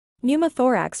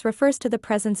Pneumothorax refers to the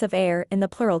presence of air in the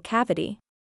pleural cavity.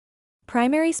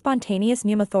 Primary spontaneous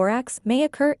pneumothorax may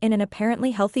occur in an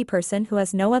apparently healthy person who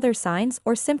has no other signs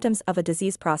or symptoms of a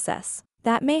disease process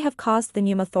that may have caused the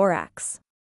pneumothorax.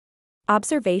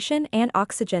 Observation and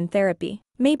oxygen therapy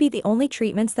may be the only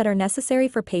treatments that are necessary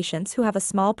for patients who have a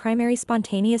small primary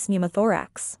spontaneous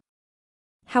pneumothorax.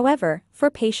 However,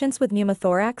 for patients with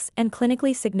pneumothorax and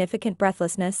clinically significant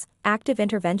breathlessness, active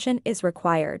intervention is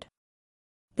required.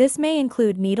 This may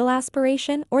include needle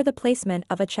aspiration or the placement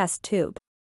of a chest tube.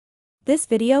 This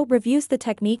video reviews the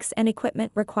techniques and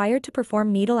equipment required to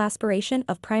perform needle aspiration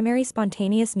of primary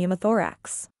spontaneous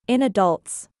pneumothorax in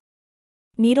adults.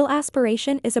 Needle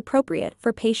aspiration is appropriate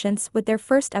for patients with their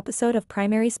first episode of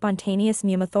primary spontaneous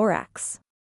pneumothorax.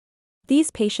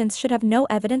 These patients should have no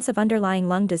evidence of underlying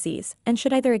lung disease and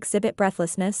should either exhibit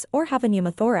breathlessness or have a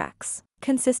pneumothorax,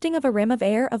 consisting of a rim of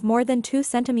air of more than 2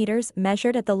 centimeters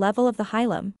measured at the level of the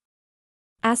hilum.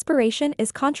 Aspiration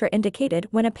is contraindicated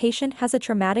when a patient has a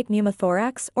traumatic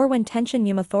pneumothorax or when tension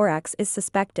pneumothorax is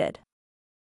suspected.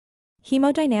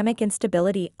 Hemodynamic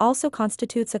instability also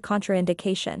constitutes a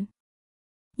contraindication.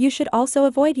 You should also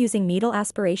avoid using needle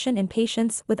aspiration in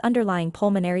patients with underlying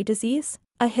pulmonary disease,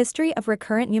 a history of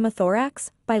recurrent pneumothorax,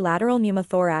 bilateral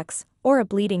pneumothorax, or a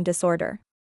bleeding disorder.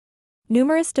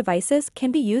 Numerous devices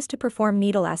can be used to perform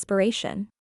needle aspiration.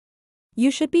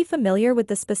 You should be familiar with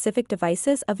the specific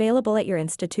devices available at your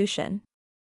institution.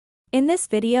 In this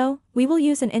video, we will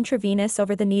use an intravenous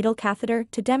over-the-needle catheter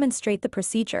to demonstrate the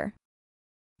procedure.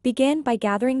 Begin by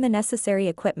gathering the necessary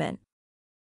equipment.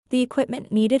 The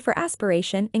equipment needed for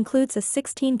aspiration includes a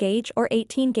 16-gauge or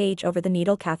 18-gauge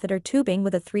over-the-needle catheter tubing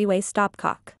with a 3-way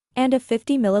stopcock, and a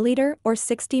 50 ml or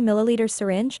 60 ml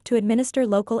syringe to administer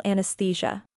local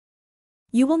anesthesia.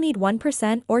 You will need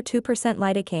 1% or 2%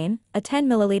 lidocaine, a 10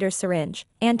 ml syringe,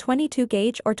 and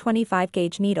 22-gauge or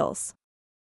 25-gauge needles.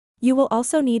 You will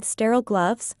also need sterile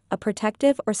gloves, a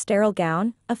protective or sterile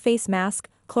gown, a face mask,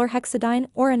 chlorhexidine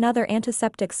or another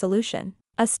antiseptic solution,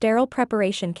 a sterile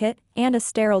preparation kit, and a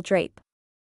sterile drape.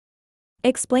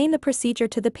 Explain the procedure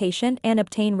to the patient and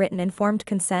obtain written informed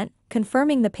consent,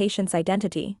 confirming the patient's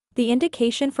identity, the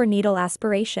indication for needle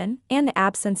aspiration, and the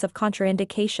absence of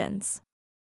contraindications.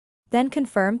 Then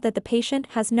confirm that the patient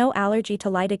has no allergy to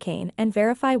lidocaine and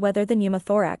verify whether the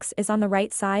pneumothorax is on the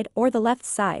right side or the left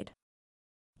side.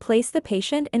 Place the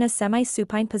patient in a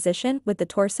semi-supine position with the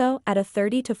torso at a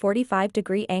 30 to 45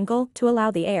 degree angle to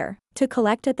allow the air to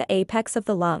collect at the apex of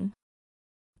the lung.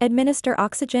 Administer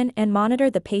oxygen and monitor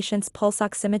the patient's pulse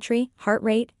oximetry, heart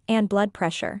rate, and blood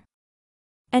pressure.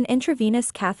 An intravenous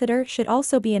catheter should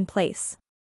also be in place.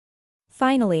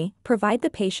 Finally, provide the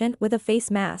patient with a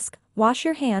face mask, wash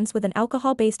your hands with an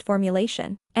alcohol-based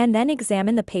formulation, and then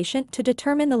examine the patient to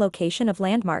determine the location of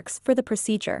landmarks for the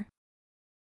procedure.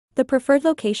 The preferred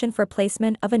location for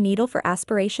placement of a needle for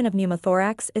aspiration of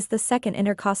pneumothorax is the second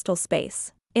intercostal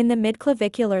space, in the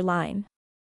midclavicular line.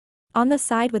 On the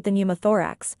side with the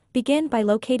pneumothorax, begin by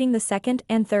locating the second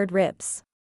and third ribs.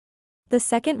 The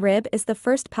second rib is the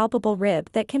first palpable rib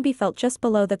that can be felt just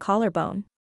below the collarbone.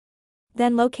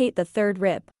 Then locate the third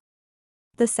rib.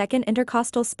 The second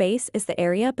intercostal space is the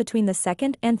area between the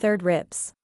second and third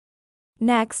ribs.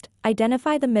 Next,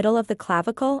 identify the middle of the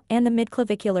clavicle and the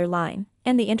midclavicular line,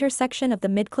 and the intersection of the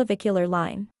midclavicular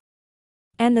line.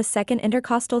 And the second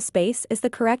intercostal space is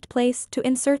the correct place to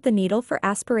insert the needle for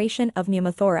aspiration of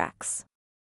pneumothorax.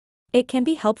 It can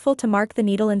be helpful to mark the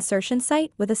needle insertion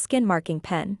site with a skin marking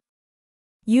pen.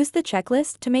 Use the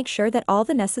checklist to make sure that all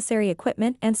the necessary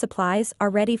equipment and supplies are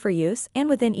ready for use and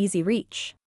within easy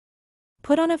reach.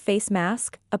 Put on a face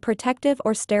mask, a protective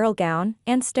or sterile gown,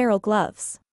 and sterile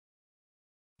gloves.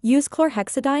 Use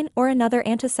chlorhexidine or another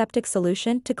antiseptic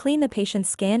solution to clean the patient's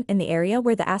skin in the area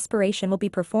where the aspiration will be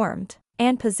performed,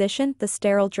 and position the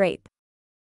sterile drape.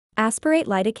 Aspirate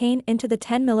lidocaine into the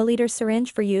 10 ml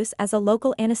syringe for use as a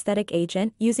local anesthetic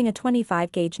agent using a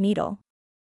 25-gauge needle.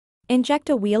 Inject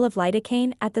a wheal of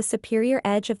lidocaine at the superior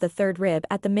edge of the third rib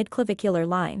at the midclavicular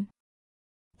line.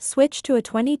 Switch to a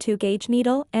 22-gauge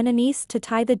needle and anise to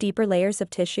tie the deeper layers of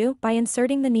tissue by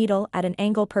inserting the needle at an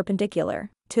angle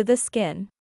perpendicular to the skin.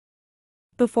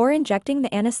 Before injecting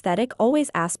the anesthetic,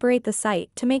 always aspirate the site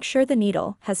to make sure the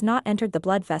needle has not entered the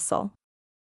blood vessel.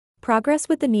 Progress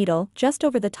with the needle just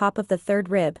over the top of the third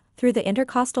rib, through the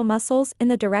intercostal muscles in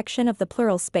the direction of the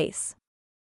pleural space.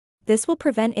 This will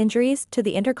prevent injuries to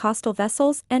the intercostal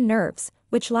vessels and nerves,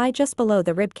 which lie just below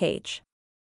the rib cage.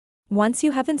 Once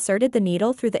you have inserted the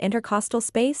needle through the intercostal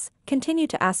space, continue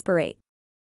to aspirate.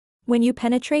 When you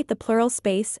penetrate the pleural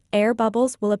space, air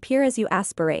bubbles will appear as you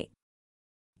aspirate.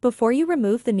 Before you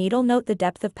remove the needle, note the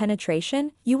depth of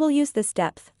penetration. You will use this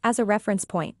depth as a reference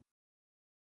point.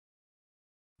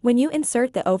 When you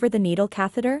insert the over-the-needle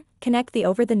catheter, connect the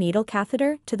over-the-needle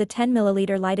catheter to the 10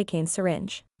 ml lidocaine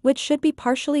syringe, which should be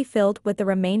partially filled with the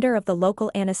remainder of the local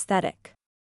anesthetic.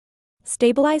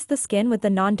 Stabilize the skin with the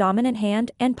non-dominant hand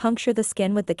and puncture the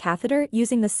skin with the catheter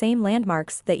using the same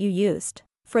landmarks that you used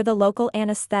for the local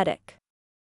anesthetic.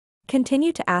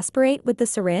 Continue to aspirate with the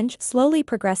syringe, slowly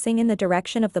progressing in the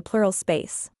direction of the pleural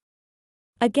space.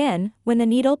 Again, when the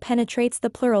needle penetrates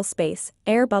the pleural space,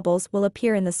 air bubbles will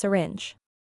appear in the syringe.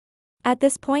 At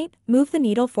this point, move the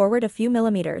needle forward a few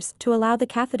millimeters to allow the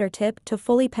catheter tip to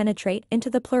fully penetrate into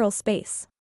the pleural space.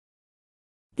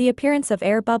 The appearance of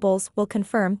air bubbles will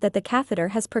confirm that the catheter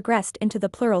has progressed into the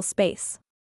pleural space.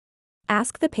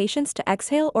 Ask the patients to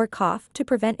exhale or cough to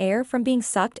prevent air from being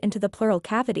sucked into the pleural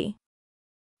cavity.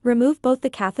 Remove both the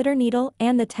catheter needle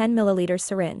and the 10 ml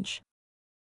syringe.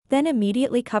 Then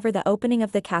immediately cover the opening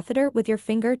of the catheter with your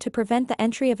finger to prevent the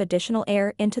entry of additional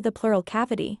air into the pleural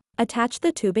cavity. Attach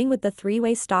the tubing with the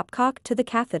 3-way stopcock to the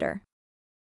catheter.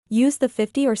 Use the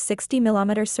 50 or 60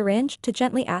 mm syringe to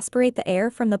gently aspirate the air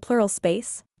from the pleural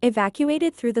space,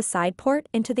 evacuated through the side port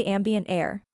into the ambient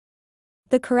air.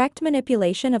 The correct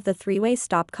manipulation of the 3-way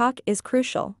stopcock is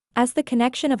crucial, as the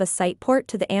connection of a site port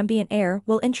to the ambient air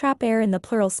will entrap air in the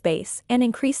pleural space and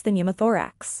increase the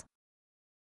pneumothorax.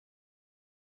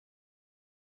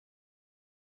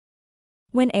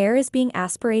 When air is being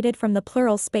aspirated from the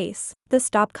pleural space, the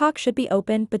stopcock should be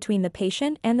open between the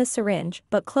patient and the syringe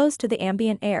but closed to the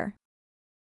ambient air.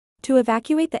 To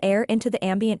evacuate the air into the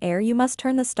ambient air, you must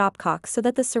turn the stopcock so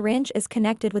that the syringe is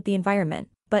connected with the environment,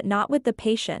 but not with the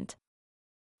patient.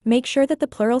 Make sure that the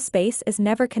pleural space is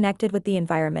never connected with the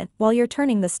environment while you're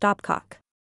turning the stopcock.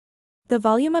 The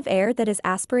volume of air that is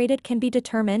aspirated can be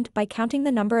determined by counting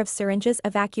the number of syringes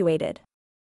evacuated.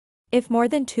 If more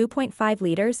than 2.5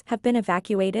 liters have been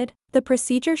evacuated, the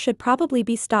procedure should probably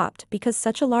be stopped because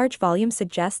such a large volume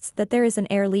suggests that there is an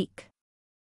air leak.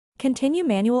 Continue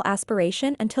manual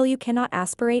aspiration until you cannot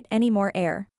aspirate any more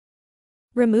air.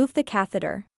 Remove the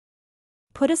catheter.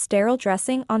 Put a sterile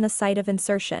dressing on the site of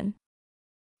insertion.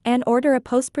 And order a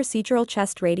post-procedural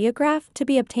chest radiograph to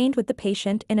be obtained with the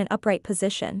patient in an upright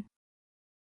position.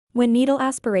 When needle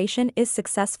aspiration is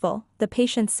successful, the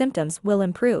patient's symptoms will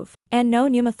improve, and no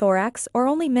pneumothorax or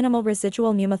only minimal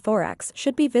residual pneumothorax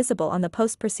should be visible on the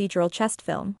post-procedural chest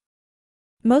film.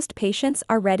 Most patients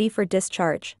are ready for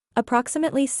discharge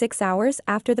approximately 6 hours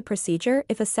after the procedure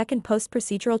if a second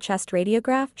post-procedural chest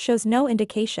radiograph shows no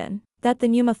indication that the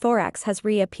pneumothorax has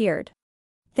reappeared.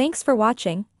 Thanks for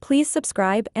watching. Please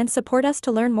subscribe and support us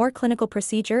to learn more clinical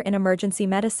procedure in emergency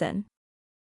medicine.